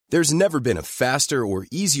There's never been a faster or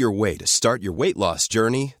easier way to start your weight loss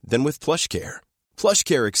journey than with PlushCare.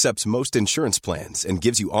 PlushCare accepts most insurance plans and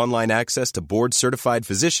gives you online access to board-certified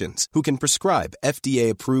physicians who can prescribe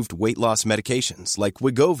FDA-approved weight loss medications like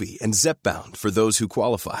Wegovy and Zepbound for those who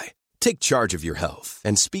qualify. Take charge of your health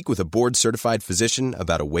and speak with a board-certified physician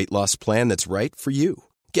about a weight loss plan that's right for you.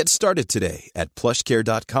 Get started today at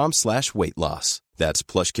plushcare.com/weight loss. That's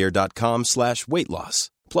plushcare.com/weight loss.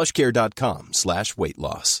 plushcare.com/weight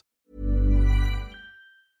loss.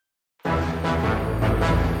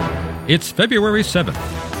 It's February 7th,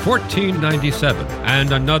 1497,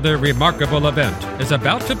 and another remarkable event is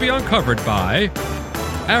about to be uncovered by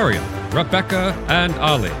Ariel, Rebecca, and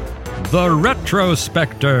Ali, the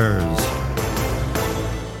Retrospectors.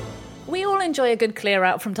 We all enjoy a good clear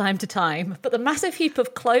out from time to time, but the massive heap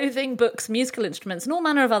of clothing, books, musical instruments, and all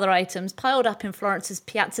manner of other items piled up in Florence's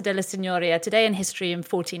Piazza della Signoria today in history in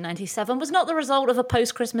 1497 was not the result of a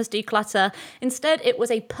post-Christmas declutter. Instead, it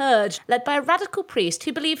was a purge led by a radical priest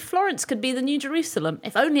who believed Florence could be the new Jerusalem,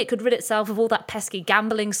 if only it could rid itself of all that pesky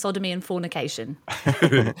gambling, sodomy, and fornication.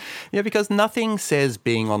 Yeah, because nothing says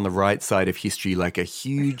being on the right side of history like a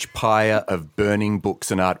huge pyre of burning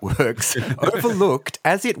books and artworks, overlooked,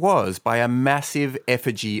 as it was, by a massive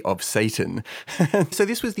effigy of Satan. So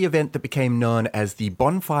this was the event that became known as the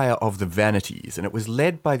Bonfire of the Vanities, and it was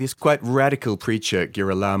led by this quite radical preacher,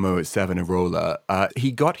 Girolamo Savonarola.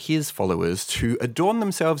 He got his followers to adorn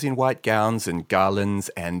themselves in white gowns and garlands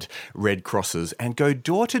and red crosses and go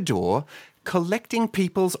door to door collecting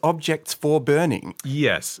people's objects for burning.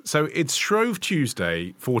 Yes, so it's Shrove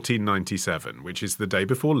Tuesday, 1497, which is the day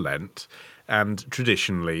before Lent, and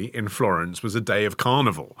traditionally in Florence was a day of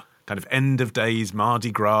carnival. Kind of end of days,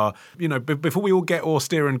 Mardi Gras. You know, before we all get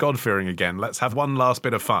austere and God-fearing again, let's have one last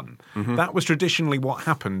bit of fun. Mm-hmm. That was traditionally what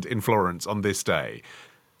happened in Florence on this day.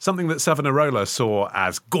 Something that Savonarola saw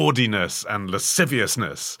as gaudiness and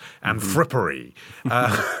lasciviousness and frippery.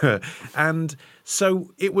 And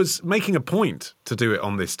so it was making a point to do it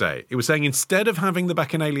on this day. It was saying, instead of having the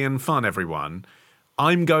Bacchanalian fun, everyone,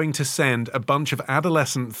 I'm going to send a bunch of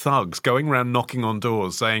adolescent thugs going around knocking on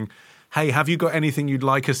doors saying, hey, have you got anything you'd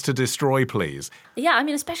like us to destroy, please? Yeah, I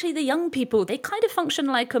mean, especially the young people, they kind of function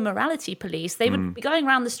like a morality police. They would be going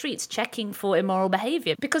around the streets checking for immoral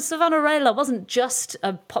behaviour, because Savonarola wasn't just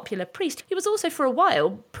a popular priest. He was also, for a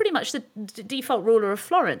while, pretty much the default ruler of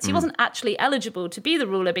Florence. He wasn't actually eligible to be the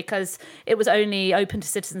ruler because it was only open to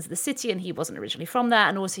citizens of the city, and he wasn't originally from there,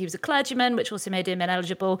 and also he was a clergyman, which also made him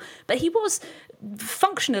ineligible. But he was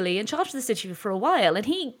functionally in charge of the city for a while, and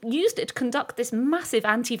he used it to conduct this massive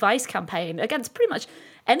anti-vice campaign against pretty much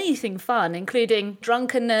anything fun, including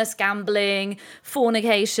drunkenness, gambling,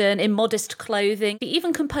 fornication, immodest clothing. He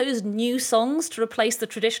even composed new songs to replace the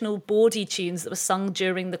traditional bawdy tunes that were sung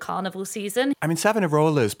during the carnival season. I mean,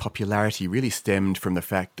 Savonarola's popularity really stemmed from the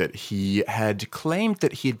fact that he had claimed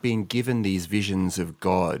that he had been given these visions of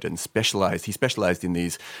God and he specialised in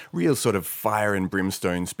these real sort of fire and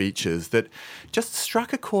brimstone speeches that just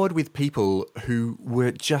struck a chord with people who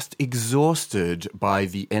were just exhausted by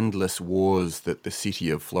the endless wars that the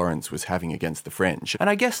city of Florence was having against the French. And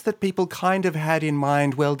I guess that people kind of had in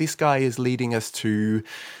mind, well, this guy is leading us to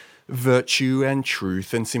virtue and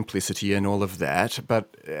truth and simplicity and all of that.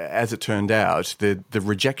 But as it turned out, the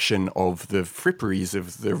rejection of the fripperies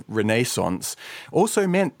of the Renaissance also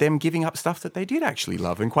meant them giving up stuff that they did actually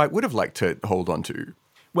love and quite would have liked to hold on to.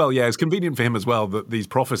 Well, yeah, it's convenient for him as well that these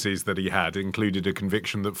prophecies that he had included a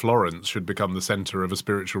conviction that Florence should become the centre of a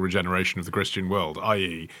spiritual regeneration of the Christian world,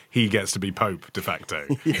 i.e. he gets to be Pope de facto.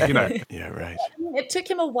 Yeah. You know. Yeah, right. It took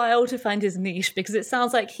him a while to find his niche because it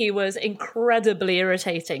sounds like he was incredibly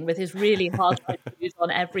irritating with his really hard views on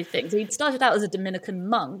everything. So he'd started out as a Dominican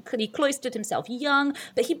monk and he cloistered himself young,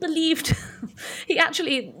 but he believed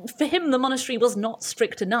for him, the monastery was not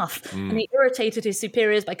strict enough. And he irritated his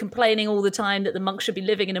superiors by complaining all the time that the monks should be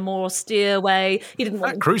living in a more austere way. He didn't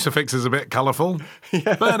want that crucifix is a bit colourful.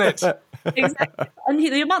 Burn it. Exactly. And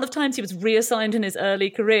the amount of times he was reassigned in his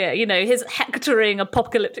early career, his hectoring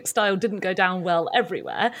apocalyptic style didn't go down well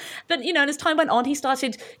everywhere. But, and as time went on, he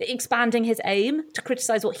started expanding his aim to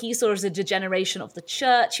criticise what he saw as a degeneration of the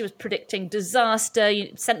church. He was predicting disaster,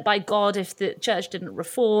 sent by God if the church didn't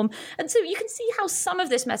reform. And so you can see how some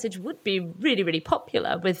of this message would be really, really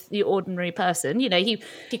popular with the ordinary person.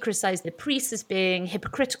 He criticised the priests as being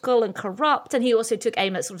hypocritical and corrupt, and he also took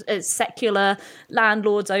aim at sort of secular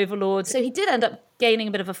landlords, overlords. So he did end up gaining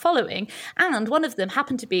a bit of a following, and one of them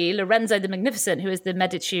happened to be Lorenzo the Magnificent, who is the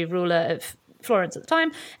Medici ruler of Florence at the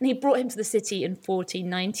time, and he brought him to the city in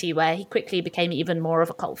 1490, where he quickly became even more of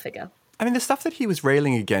a cult figure. I mean, the stuff that he was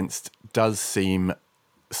railing against does seem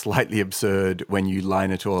slightly absurd when you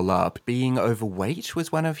line it all up. Being overweight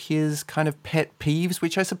was one of his kind of pet peeves,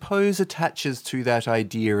 which I suppose attaches to that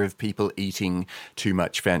idea of people eating too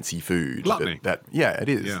much fancy food. Gluttony. Yeah, it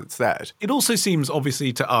is. Yeah. It's that. It also seems,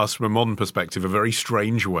 obviously, to us, from a modern perspective, a very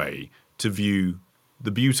strange way to view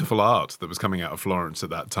the beautiful art that was coming out of Florence at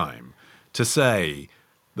that time. To say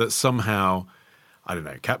that somehow, I don't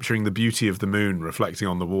know, capturing the beauty of the moon reflecting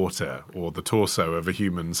on the water or the torso of a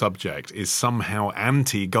human subject is somehow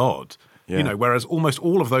anti-God. Yeah. You know, whereas almost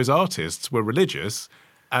all of those artists were religious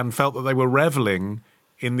and felt that they were reveling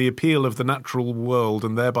in the appeal of the natural world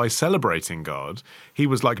and thereby celebrating God. He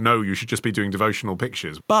was like, no, you should just be doing devotional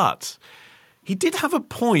pictures. But he did have a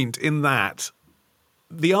point in that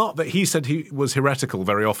the art that he said he was heretical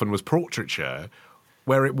very often was portraiture,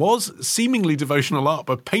 where it was seemingly devotional art,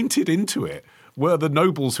 but painted into it were the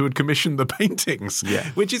nobles who had commissioned the paintings. Yeah.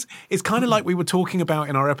 Which is it's kind of like we were talking about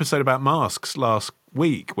in our episode about masks last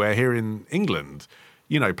week, where here in England,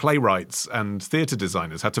 you know, playwrights and theatre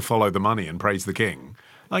designers had to follow the money and praise the king.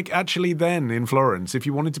 Like, actually then in Florence, if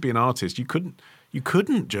you wanted to be an artist, you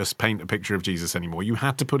couldn't just paint a picture of Jesus anymore. You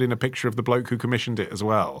had to put in a picture of the bloke who commissioned it as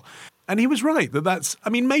well. And he was right that's, I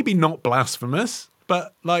mean, maybe not blasphemous,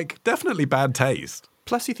 but, like, definitely bad taste.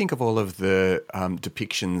 Plus, you think of all of the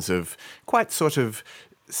depictions of quite sort of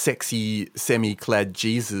sexy, semi-clad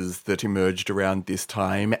Jesus that emerged around this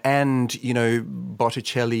time, and, you know,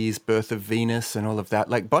 Botticelli's Birth of Venus and all of that.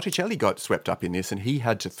 Like, Botticelli got swept up in this, and he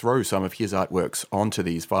had to throw some of his artworks onto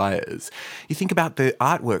these fires. You think about the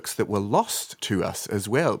artworks that were lost to us as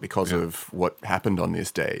well because of what happened on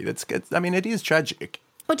this day. I mean, it is tragic.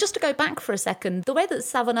 Well, just to go back for a second, the way that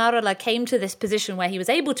Savonarola came to this position where he was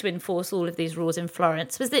able to enforce all of these rules in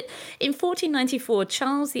Florence was that in 1494,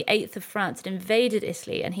 Charles VIII of France had invaded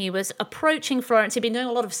Italy and he was approaching Florence. He'd been doing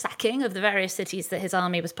a lot of sacking of the various cities that his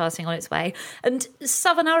army was passing on its way. And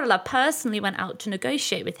Savonarola personally went out to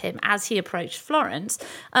negotiate with him as he approached Florence.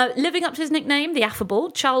 Living up to his nickname, the Affable,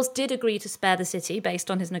 Charles did agree to spare the city based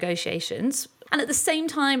on his negotiations. And at the same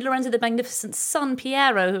time, Lorenzo the Magnificent's son,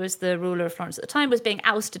 Piero, who was the ruler of Florence at the time, was being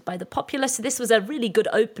ousted by the populace. So this was a really good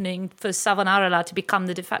opening for Savonarola to become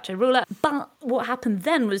the de facto ruler. But what happened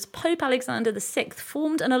then was Pope Alexander VI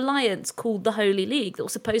formed an alliance called the Holy League that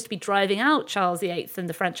was supposed to be driving out Charles VIII and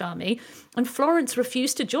the French army. And Florence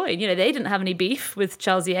refused to join. You know, they didn't have any beef with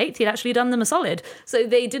Charles VIII. He'd actually done them a solid. So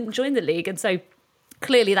they didn't join the League. And so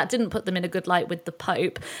clearly, that didn't put them in a good light with the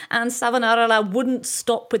Pope. And Savonarola wouldn't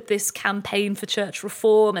stop with this campaign for church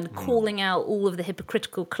reform and calling out all of the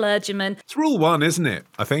hypocritical clergymen. It's rule one, isn't it?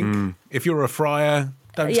 I think. If you're a friar,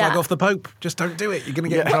 don't slag off the Pope. Just don't do it. You're going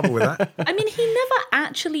to get in trouble with that. I mean, he never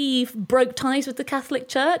actually broke ties with the Catholic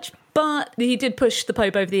Church, but he did push the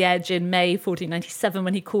Pope over the edge in May 1497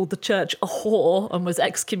 when he called the church a whore and was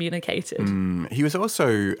excommunicated. He was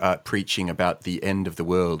also preaching about the end of the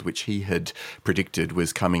world, which he had predicted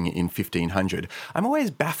was coming in 1500. I'm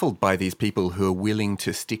always baffled by these people who are willing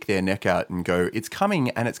to stick their neck out and go, it's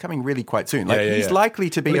coming, and it's coming really quite soon. Like, he's likely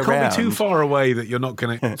to be around. It can't be too far away that you're not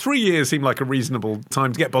going to... 3 years seemed like a reasonable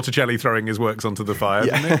time to get Botticelli throwing his works onto the fire,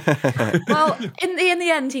 didn't it? Well, in the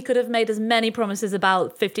end, he could have made as many promises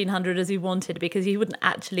about 1500 as he wanted because he wouldn't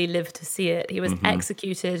actually live to see it. He was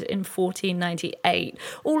executed in 1498.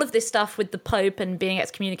 All of this stuff with the Pope and being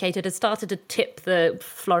excommunicated had started to tip the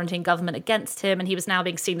Florentine government against him, and he was now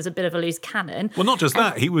being seen as a bit of a loose cannon. Well, not just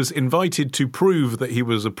that. He was invited to prove that he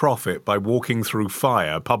was a prophet by walking through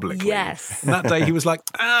fire publicly. Yes. And that day he was like,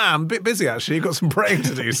 I'm a bit busy, actually. I've got some praying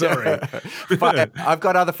to do, sorry. I've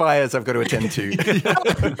got other fires I've got to attend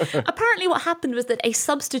to. Apparently what happened was that a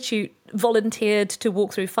substitute volunteered to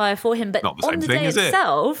walk through fire for him, but not the on same the thing, day is it?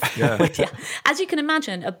 itself, as you can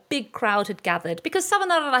imagine, a big crowd had gathered because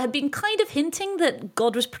Savonarola had been kind of hinting that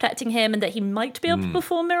God was protecting him and that he might be able to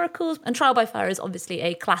perform miracles. And trial by fire is obviously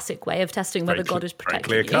a classic way of testing whether God is protecting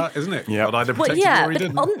very clear cut, isn't it? Yeah. God either protected you or he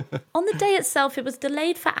didn't. On the day itself, it was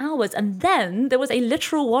delayed for hours, and then there was a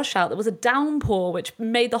literal washout. There was a downpour, which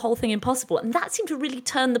made the whole thing impossible, and that seemed to really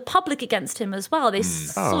turn the public against him as well. They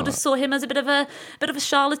sort of saw him as a bit of a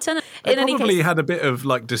charlatan. They probably had a bit of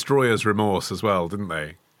like destroyer's remorse as well, didn't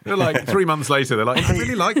they? They're like 3 months later, they're like, I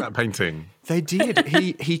really like that painting. They did.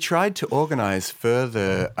 He tried to organise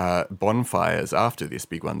further bonfires after this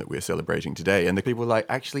big one that we're celebrating today. And the people were like,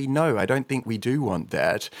 actually, no, I don't think we do want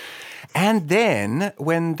that. And then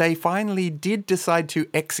when they finally did decide to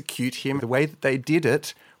execute him, the way that they did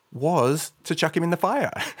it was to chuck him in the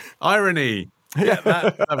fire. Irony.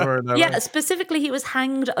 Yeah, specifically, he was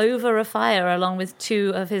hanged over a fire along with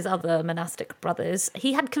 2 of his other monastic brothers.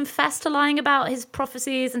 He had confessed to lying about his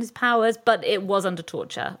prophecies and his powers, but it was under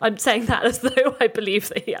torture. I'm saying that as though I believe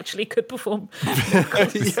that he actually could perform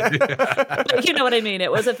miracles. But you know what I mean?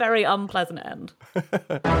 It was a very unpleasant end.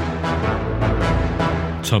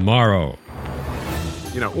 Tomorrow.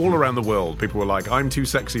 All around the world, people were like, I'm too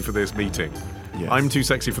sexy for this meeting. Yes. I'm too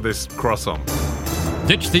sexy for this croissant.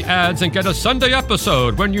 Ditch the ads and get a Sunday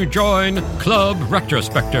episode when you join Club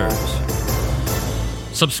Retrospectors.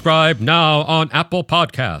 Subscribe now on Apple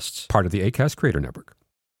Podcasts, part of the Acast Creator Network.